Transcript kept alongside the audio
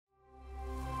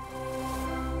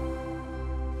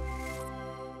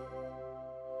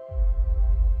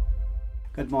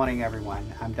Good morning,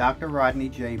 everyone. I'm Dr. Rodney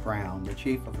J. Brown, the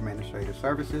Chief of Administrative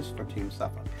Services for Team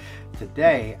Suffolk.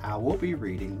 Today, I will be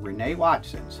reading Renee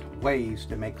Watson's Ways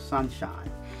to Make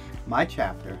Sunshine. My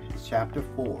chapter is Chapter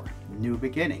 4, New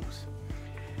Beginnings.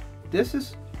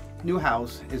 This new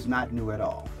house is not new at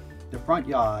all. The front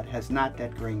yard has not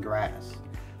that green grass,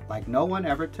 like no one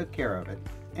ever took care of it,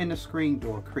 and the screen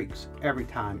door creaks every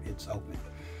time it's open.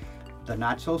 The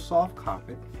not-so-soft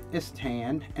carpet is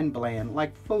tan and bland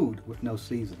like food with no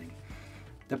seasoning.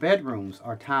 The bedrooms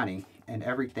are tiny and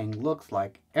everything looks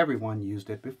like everyone used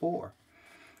it before.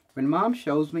 When Mom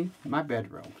shows me my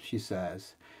bedroom, she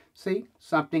says, "See,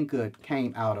 something good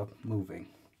came out of moving."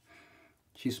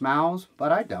 She smiles,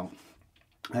 but I don't.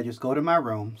 I just go to my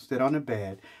room, sit on the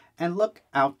bed, and look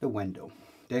out the window.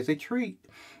 There's a tree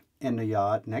in the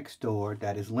yard next door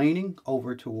that is leaning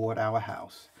over toward our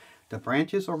house. The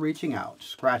branches are reaching out,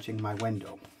 scratching my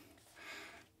window.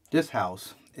 This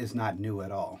house is not new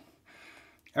at all.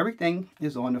 Everything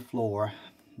is on the floor,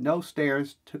 no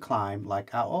stairs to climb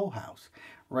like our old house.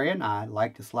 Ray and I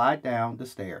like to slide down the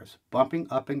stairs, bumping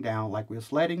up and down like we're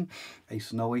sledding a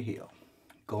snowy hill.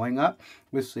 Going up,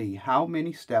 we'll see how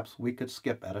many steps we could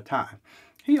skip at a time.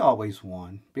 He always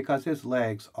won because his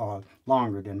legs are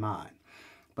longer than mine.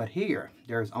 But here,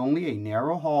 there is only a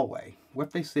narrow hallway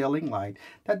with a ceiling light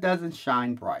that doesn't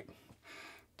shine bright.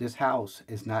 This house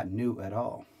is not new at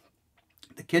all.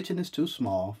 The kitchen is too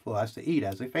small for us to eat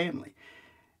as a family.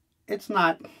 It's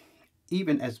not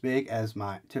even as big as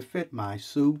to fit my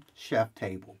sous chef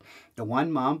table, the one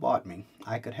Mom bought me.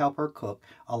 I could help her cook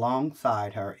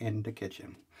alongside her in the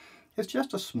kitchen. It's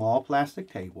just a small plastic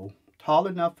table, tall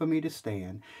enough for me to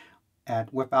stand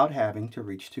at without having to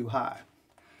reach too high.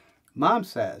 Mom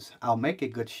says I'll make a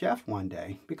good chef one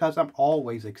day because I'm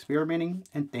always experimenting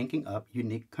and thinking up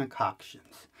unique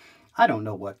concoctions. I don't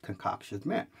know what concoctions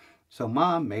meant, so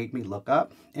Mom made me look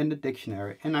up in the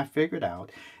dictionary and I figured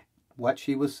out what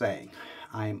she was saying.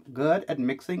 I am good at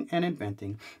mixing and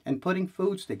inventing and putting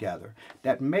foods together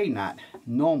that may not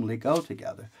normally go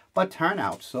together, but turn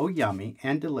out so yummy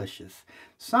and delicious.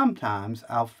 Sometimes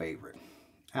our favorite.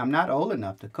 I'm not old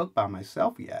enough to cook by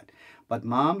myself yet, but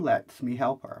Mom lets me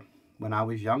help her. When I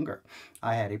was younger,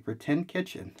 I had a pretend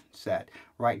kitchen set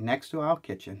right next to our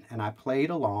kitchen, and I played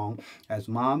along as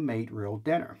Mom made real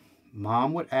dinner.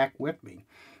 Mom would act with me,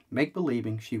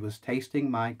 make-believing she was tasting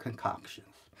my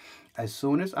concoctions. As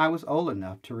soon as I was old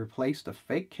enough to replace the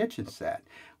fake kitchen set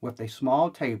with a small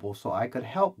table so I could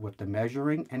help with the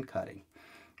measuring and cutting.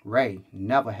 Ray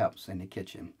never helps in the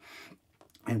kitchen.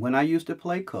 And when I used to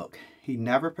play cook, he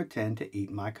never pretended to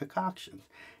eat my concoctions.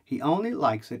 He only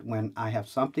likes it when I have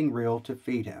something real to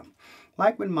feed him,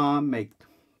 like when Mom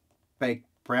baked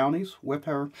brownies with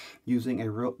her using the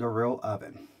real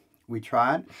oven. We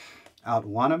tried out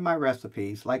one of my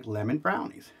recipes like lemon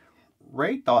brownies.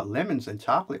 Ray thought lemons and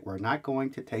chocolate were not going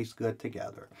to taste good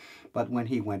together, but when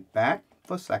he went back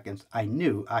for seconds, I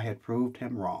knew I had proved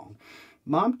him wrong.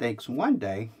 Mom thinks one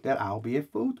day that I'll be a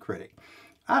food critic.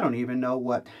 I don't even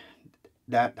know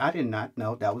I did not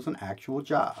know that was an actual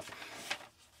job.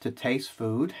 To taste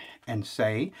food and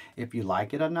say if you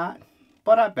like it or not.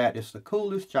 But I bet it's the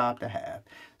coolest job to have.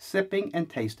 Sipping and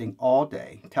tasting all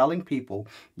day, telling people,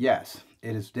 yes,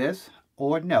 it is this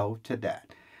or no to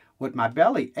that. Would my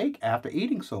belly ache after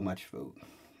eating so much food?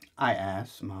 I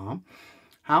asked Mom,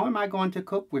 how am I going to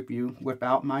cook with you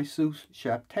without my sous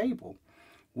chef table?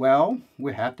 Well,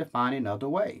 we have to find another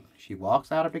way. She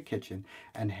walks out of the kitchen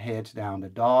and heads down the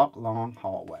dark, long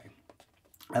hallway.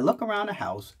 I look around the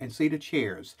house and see the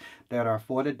chairs that are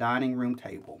for the dining room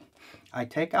table. I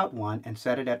take out one and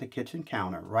set it at the kitchen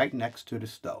counter right next to the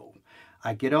stove.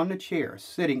 I get on the chair,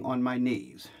 sitting on my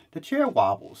knees. The chair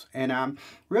wobbles, and I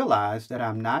realize that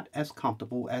I'm not as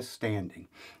comfortable as standing.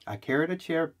 I carry the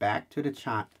chair back to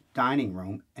the dining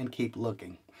room and keep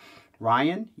looking.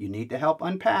 Ryan, you need to help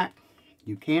unpack.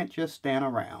 You can't just stand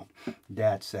around,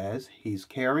 Dad says. He's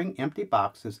carrying empty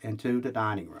boxes into the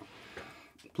dining room.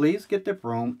 Please get the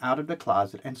broom out of the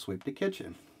closet and sweep the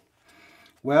kitchen.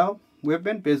 Well, we've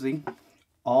been busy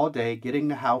all day getting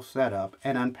the house set up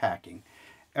and unpacking.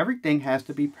 Everything has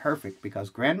to be perfect because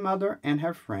Grandmother and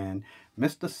her friend,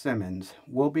 Mr. Simmons,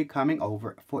 will be coming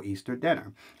over for Easter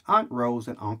dinner. Aunt Rose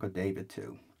and Uncle David,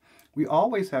 too. We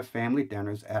always have family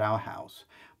dinners at our house,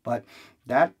 but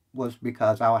that was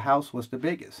because our house was the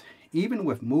biggest. Even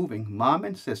with moving, Mom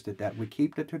insisted that we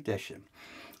keep the tradition.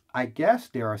 I guess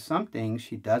there are some things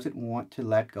she doesn't want to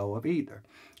let go of either.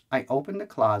 I open the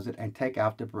closet and take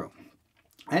out the broom.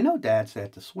 I know Dad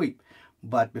said to sweep,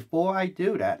 but before I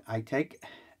do that, I take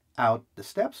out the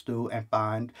step stool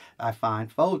and I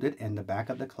find folded in the back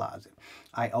of the closet.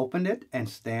 I open it and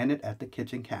stand it at the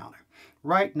kitchen counter,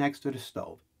 right next to the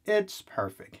stove. It's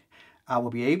perfect. I will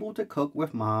be able to cook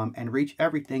with Mom and reach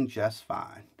everything just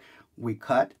fine. We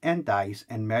cut and dice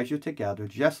and measure together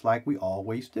just like we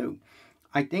always do.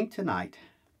 I think tonight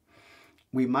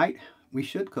we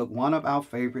should cook one of our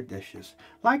favorite dishes,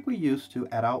 like we used to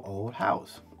at our old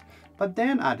house. But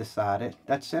then I decided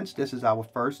that since this is our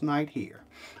first night here,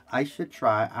 I should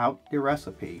try out the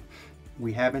recipe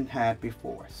we haven't had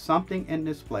before. Something in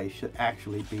this place should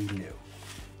actually be new.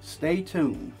 Stay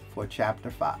tuned for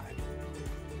Chapter 5.